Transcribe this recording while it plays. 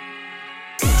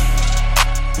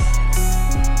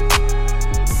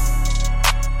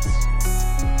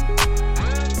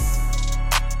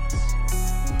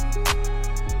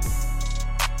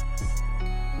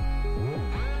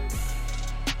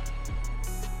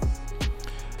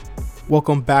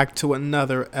Welcome back to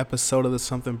another episode of the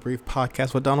Something Brief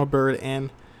podcast with Donald Bird. And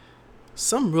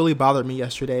something really bothered me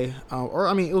yesterday,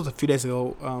 it was a few days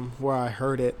ago where I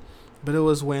heard it, but it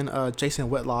was when Jason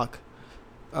Whitlock,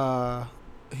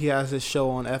 he has his show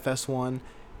on FS1,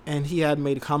 and he had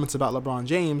made comments about LeBron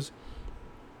James,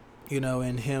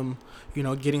 and him,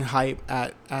 getting hype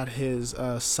at his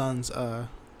son's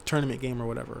tournament game or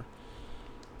whatever.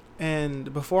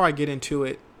 And before I get into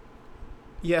it,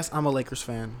 yes, I'm a Lakers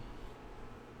fan.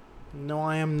 No,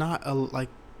 I am not a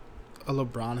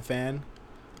LeBron fan.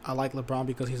 I like LeBron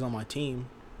because he's on my team.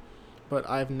 But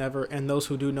I've never, and those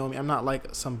who do know me, I'm not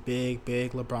like some big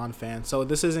LeBron fan. So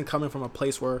this isn't coming from a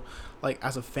place where, like,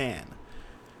 as a fan.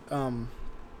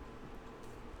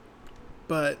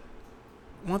 But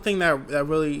one thing that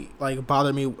really like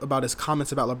bothered me about his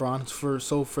comments about LeBron,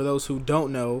 for those who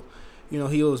don't know,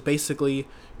 he was basically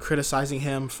criticizing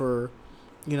him for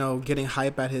getting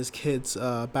hype at his kid's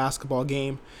basketball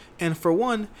game. And for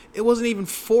one, it wasn't even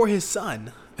for his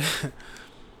son.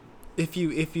 If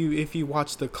you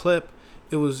watch the clip,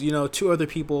 it was, two other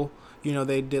people,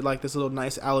 they did like this little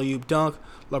nice alley-oop dunk.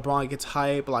 LeBron gets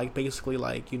hype, like basically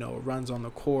like, runs on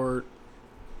the court,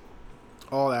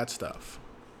 all that stuff.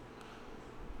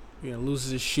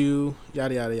 Loses his shoe,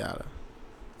 yada yada yada.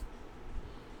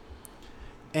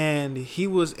 And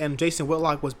Jason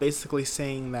Whitlock was basically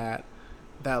saying that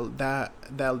LeBron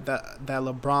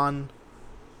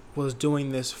was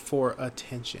doing this for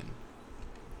attention.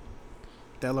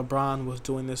 That LeBron was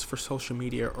doing this for social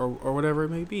media or whatever it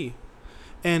may be.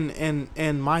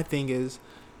 And my thing is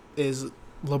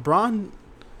LeBron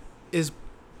is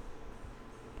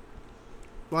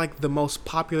like the most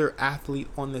popular athlete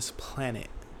on this planet.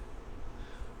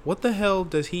 What the hell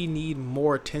does he need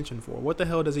more attention for? What the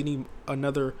hell does he need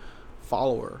another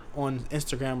follower on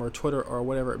Instagram or Twitter or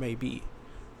whatever it may be?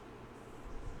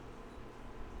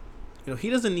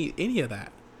 He doesn't need any of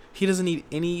that. He doesn't need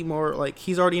any more. Like,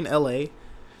 he's already in LA.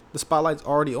 The spotlight's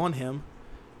already on him.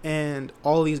 And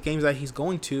all these games that he's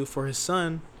going to for his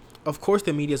son, of course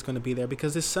the media's going to be there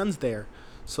because his son's there.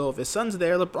 So if his son's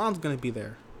there, LeBron's going to be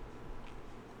there.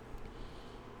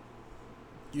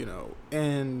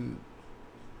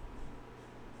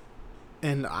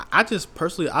 And I just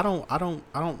personally, I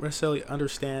don't necessarily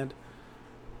understand.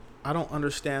 I don't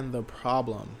understand the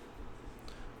problem.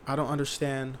 I don't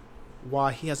understand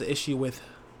why he has an issue with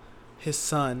his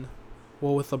son,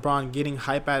 with LeBron getting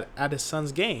hype at his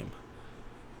son's game.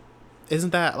 Isn't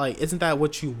that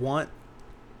what you want?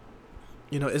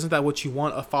 Isn't that what you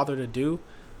want a father to do?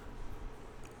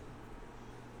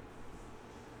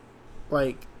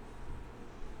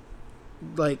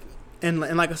 And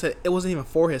like I said, it wasn't even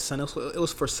for his son. It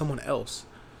was for someone else.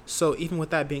 So even with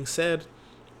that being said,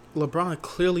 LeBron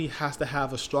clearly has to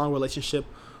have a strong relationship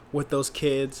with those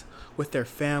kids, with their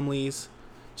families,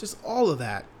 just all of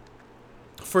that,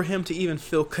 for him to even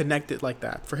feel connected like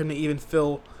that, for him to even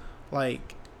feel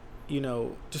like,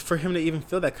 just for him to even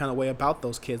feel that kind of way about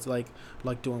those kids, like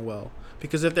doing well.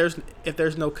 Because if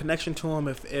there's no connection to him,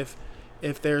 if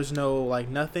there's no like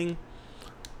nothing,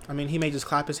 I mean, he may just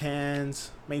clap his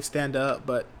hands, may stand up,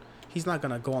 but he's not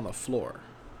gonna go on the floor.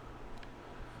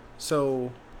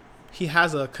 So he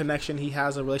has a connection, he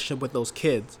has a relationship with those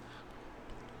kids,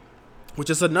 which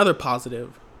is another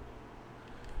positive.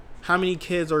 How many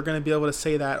kids are going to be able to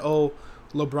say that, oh,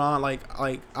 LeBron, like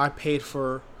I played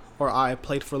for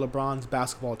LeBron's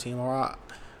basketball team, or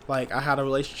I had a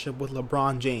relationship with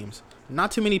LeBron James?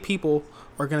 Not too many people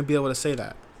are going to be able to say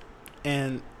that.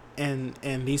 And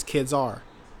these kids are.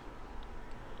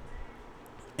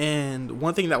 And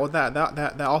one thing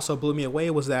that also blew me away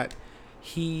was that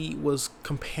he was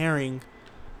comparing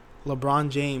LeBron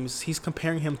James, he's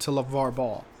comparing him to LeVar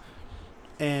Ball.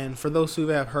 And for those who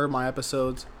have heard my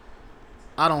episodes,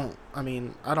 I like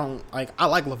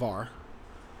LeVar,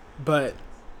 but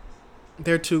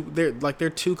they're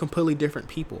two completely different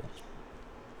people.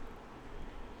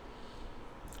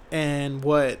 And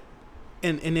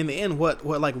in the end, what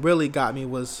like really got me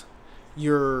was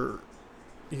you're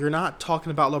not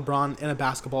talking about LeBron in a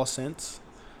basketball sense.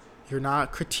 You're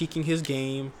not critiquing his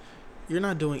game. You're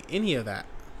not doing any of that.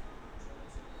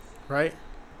 Right?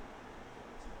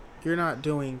 You're not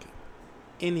doing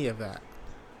any of that.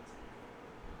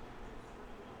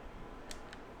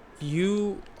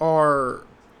 You're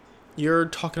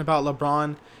talking about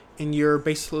LeBron, and you're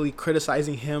basically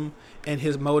criticizing him and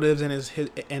his motives and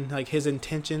his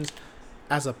intentions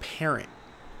as a parent.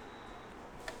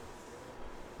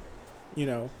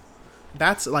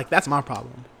 That's my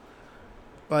problem.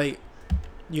 It's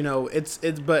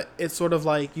sort of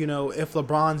like, if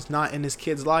LeBron's not in his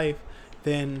kid's life,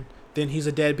 then then he's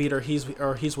a deadbeat or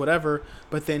he's whatever.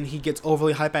 But then he gets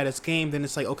overly hyped at his game. Then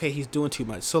it's like, okay, he's doing too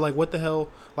much. So like, what the hell?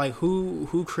 Like,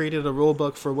 who created a rule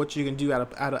book for what you can do at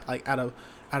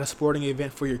a sporting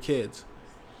event for your kids?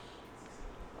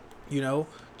 You know,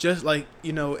 just like,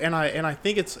 and I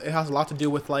think it has a lot to do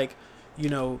with, like,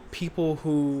 people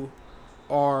who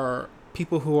are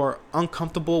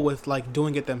uncomfortable with, like,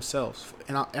 doing it themselves.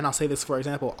 And I'll say this, for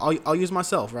example. I'll use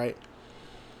myself, right?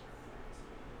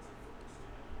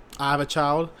 I have a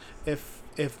child. If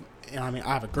I mean,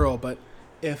 I have a girl, but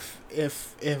if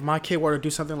my kid were to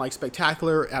do something like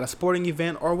spectacular at a sporting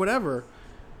event or whatever,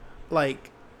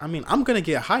 like, I mean, I'm gonna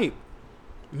get hype.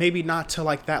 Maybe not to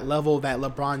like that level that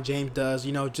LeBron James does,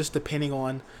 just depending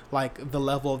on like the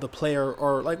level of the player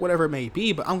or like whatever it may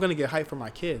be. But I'm gonna get hype for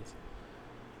my kids,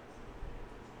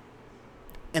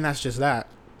 and that's just that.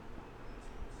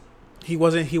 He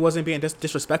wasn't being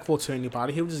disrespectful to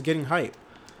anybody. He was just getting hype.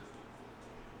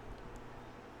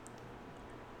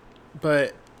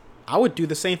 But I would do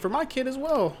the same for my kid as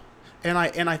well. And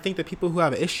I think that people who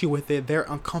have an issue with it, they're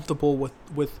uncomfortable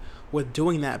with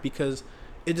doing that because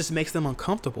it just makes them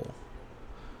uncomfortable.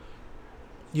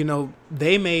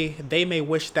 They may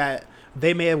wish that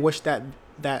they may have wished that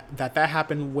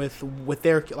happened with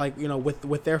their, like,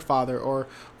 with their father, or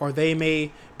they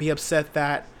may be upset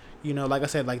that, like I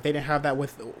said, like they didn't have that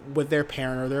with their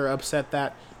parent, or they're upset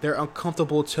that they're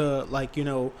uncomfortable to, like,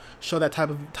 show that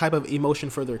type of emotion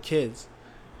for their kids.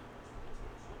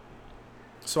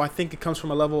 So I think it comes from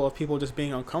a level of people just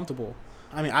being uncomfortable.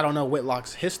 I mean, I don't know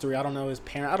Whitlock's history. I don't know his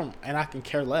parent. I can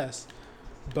care less.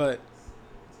 But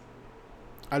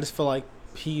I just feel like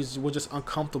was just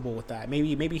uncomfortable with that.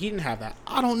 Maybe he didn't have that.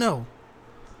 I don't know.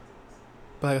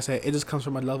 But like I said, it just comes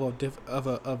from a level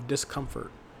of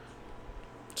discomfort.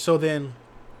 So then,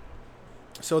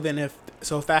 if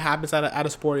that happens at a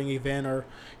sporting event, or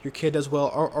your kid does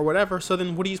well, or whatever, so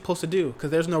then what are you supposed to do? Because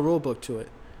there's no rule book to it.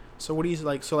 So what are you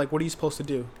like? So like, what are you supposed to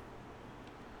do?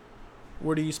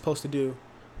 What are you supposed to do?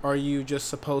 Are you just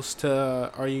supposed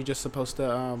to?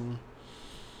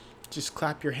 Just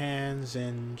clap your hands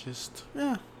and just,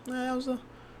 that was a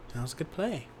good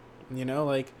play,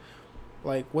 like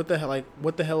what the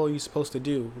hell are you supposed to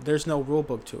do? There's no rule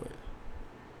book to it.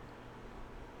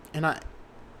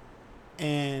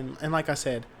 And like I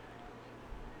said,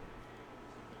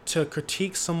 to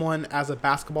critique someone as a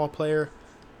basketball player,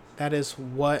 that is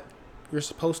what you're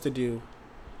supposed to do.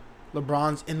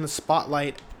 LeBron's in the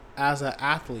spotlight as an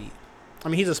athlete. I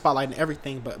mean, he's a spotlight in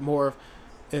everything, but more of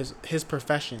his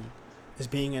profession is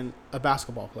being a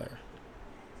basketball player.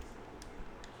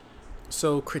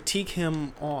 So critique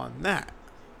him on that,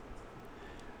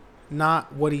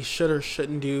 not what he should or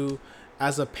shouldn't do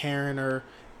as a parent, or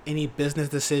any business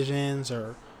decisions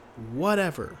or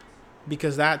whatever,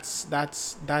 because that's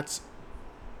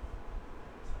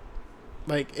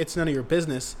like, it's none of your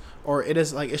business, or it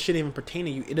is like, it shouldn't even pertain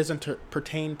to you. It doesn't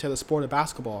pertain to the sport of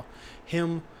basketball.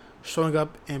 Him showing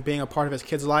up and being a part of his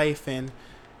kid's life and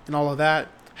all of that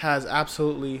has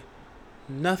absolutely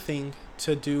nothing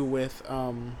to do with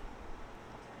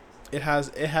it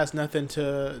has nothing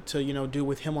to do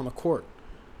with him on the court.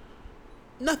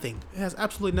 Nothing. It has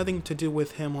absolutely nothing to do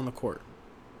with him on the court.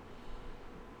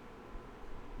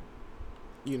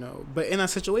 But in that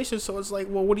situation, so it's like,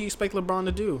 well, what do you expect LeBron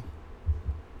to do?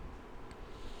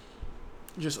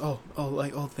 Just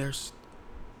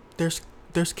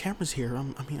there's cameras here. I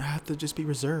mean, I have to just be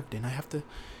reserved, and I have to,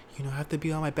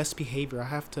 be on my best behavior. I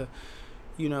have to,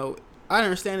 I'd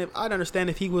understand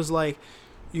if he was like,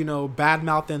 bad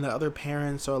mouthing the other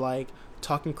parents, or like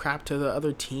talking crap to the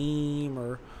other team,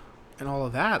 or and all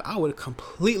of that. I would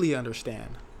completely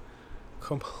understand,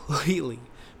 completely.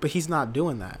 But he's not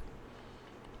doing that,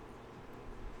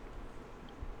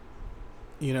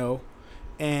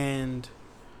 and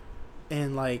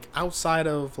like, outside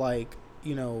of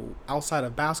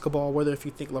basketball, whether if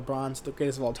you think LeBron's the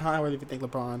greatest of all time, whether if you think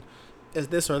LeBron is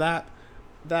this or that,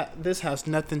 this has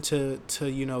nothing to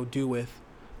do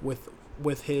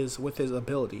with his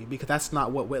ability, because that's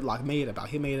not what Whitlock made about.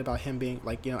 He made it about him being,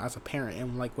 like, as a parent,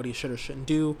 and like what he should or shouldn't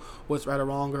do, what's right or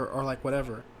wrong, or like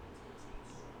whatever.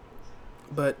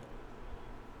 But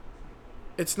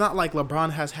it's not like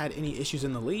LeBron has had any issues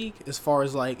in the league as far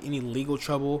as like any legal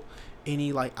trouble,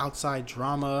 any like outside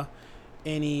drama,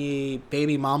 any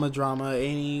baby mama drama,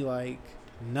 any like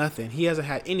nothing. He hasn't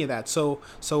had any of that. So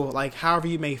like, however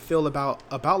you may feel about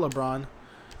LeBron,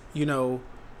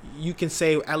 you can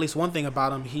say at least one thing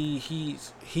about him. He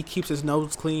keeps his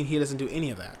nose clean. He doesn't do any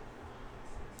of that.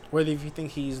 Whether if you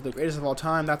think he's the greatest of all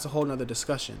time, that's a whole nother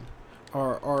discussion,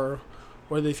 or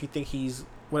whether if you think he's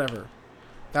whatever,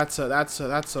 that's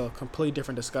a completely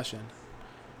different discussion.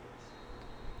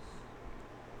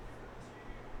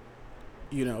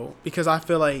 Because I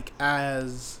feel like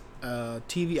as a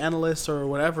TV analyst or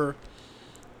whatever,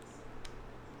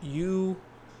 you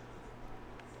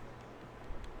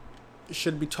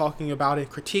should be talking about and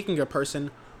critiquing a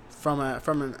person from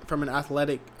an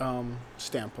athletic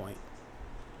standpoint,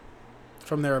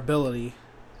 from their ability,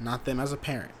 not them as a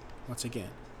parent. Once again,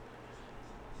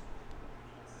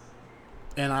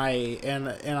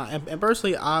 and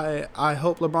personally, I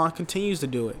hope LeBron continues to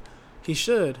do it. He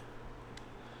should,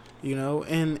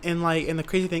 and the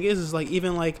crazy thing is like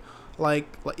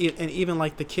and even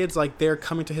like the kids, like they're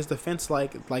coming to his defense,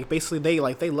 like basically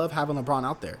they love having LeBron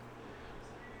out there.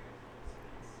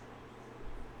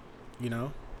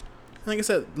 Like I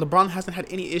said, LeBron hasn't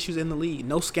had any issues in the league.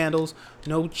 No scandals,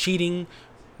 no cheating.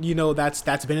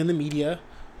 That's been in the media,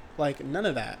 like none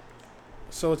of that.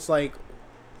 So it's like,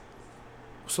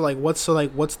 what's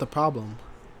the problem?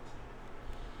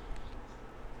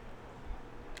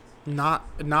 Not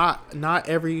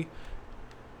every,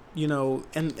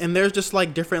 and there's just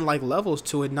like different like levels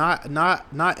to it.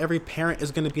 Not every parent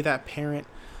is gonna be that parent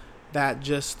that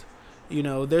just,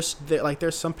 there's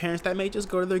some parents that may just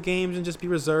go to their games and just be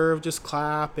reserved, just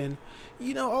clap and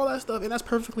all that stuff, and that's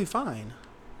perfectly fine.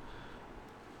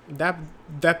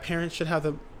 That parent should have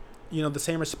the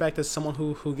same respect as someone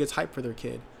who gets hyped for their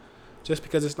kid. Just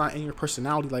because it's not in your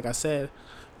personality, like I said,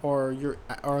 or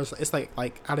it's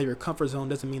like out of your comfort zone,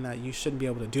 doesn't mean that you shouldn't be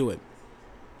able to do it.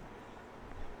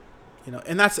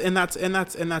 And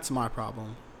that's my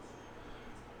problem.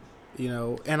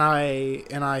 And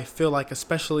I feel like,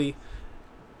 especially,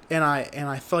 and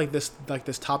I feel like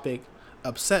this topic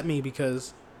upset me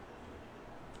because,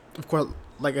 of course,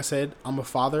 like I said, I'm a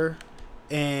father,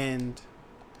 and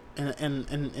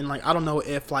like I don't know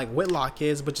if like Whitlock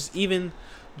is, but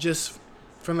just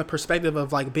from the perspective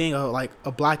of like being a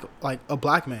black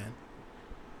man,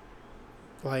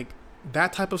 like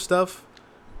that type of stuff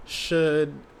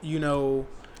should,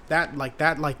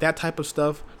 that type of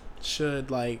stuff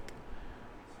should like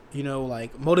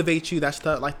motivate you. That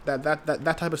stuff, like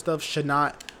that type of stuff should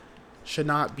not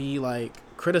be like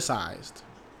criticized.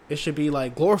 It should be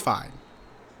like glorified.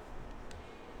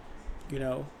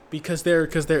 Because there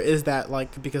is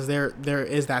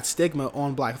that stigma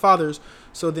on black fathers.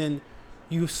 So then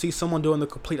you see someone doing the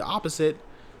complete opposite,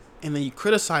 and then you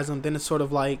criticize them. Then it's sort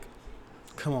of like,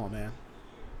 come on, man.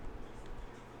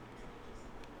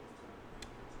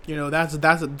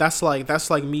 That's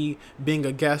like me being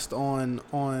a guest on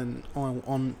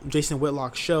Jason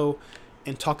Whitlock's show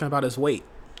and talking about his weight,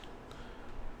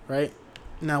 right?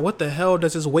 Now, what the hell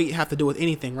does his weight have to do with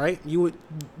anything, right? You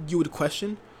would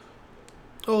question.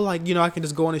 Oh, like, I can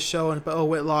just go on his show and, oh,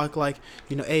 Whitlock, like,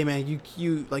 hey, man,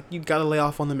 you gotta lay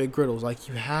off on the McGriddles. Like,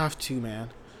 you have to, man.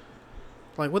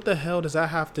 Like, what the hell does that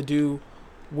have to do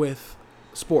with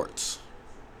sports,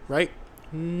 right?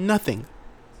 Nothing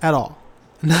at all.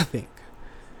 Nothing.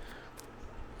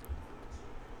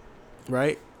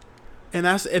 Right? And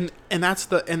that's the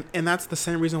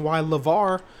same reason why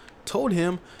LeVar told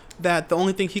him that the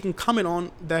only thing he can comment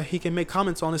on, that he can make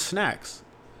comments on, is snacks.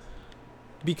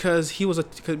 Because he was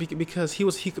attacking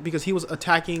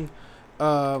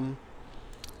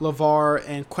LeVar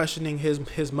and questioning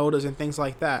his motives and things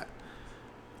like that.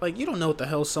 Like, you don't know what the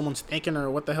hell someone's thinking or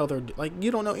what the hell they're like.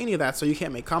 You don't know any of that, so you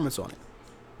can't make comments on it.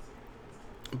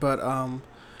 But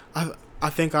I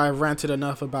think I ranted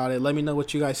enough about it. Let me know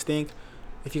what you guys think.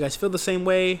 If you guys feel the same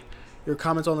way, your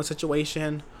comments on the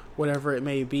situation, whatever it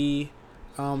may be,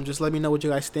 just let me know what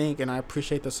you guys think, and I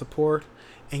appreciate the support.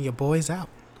 And your boy's out.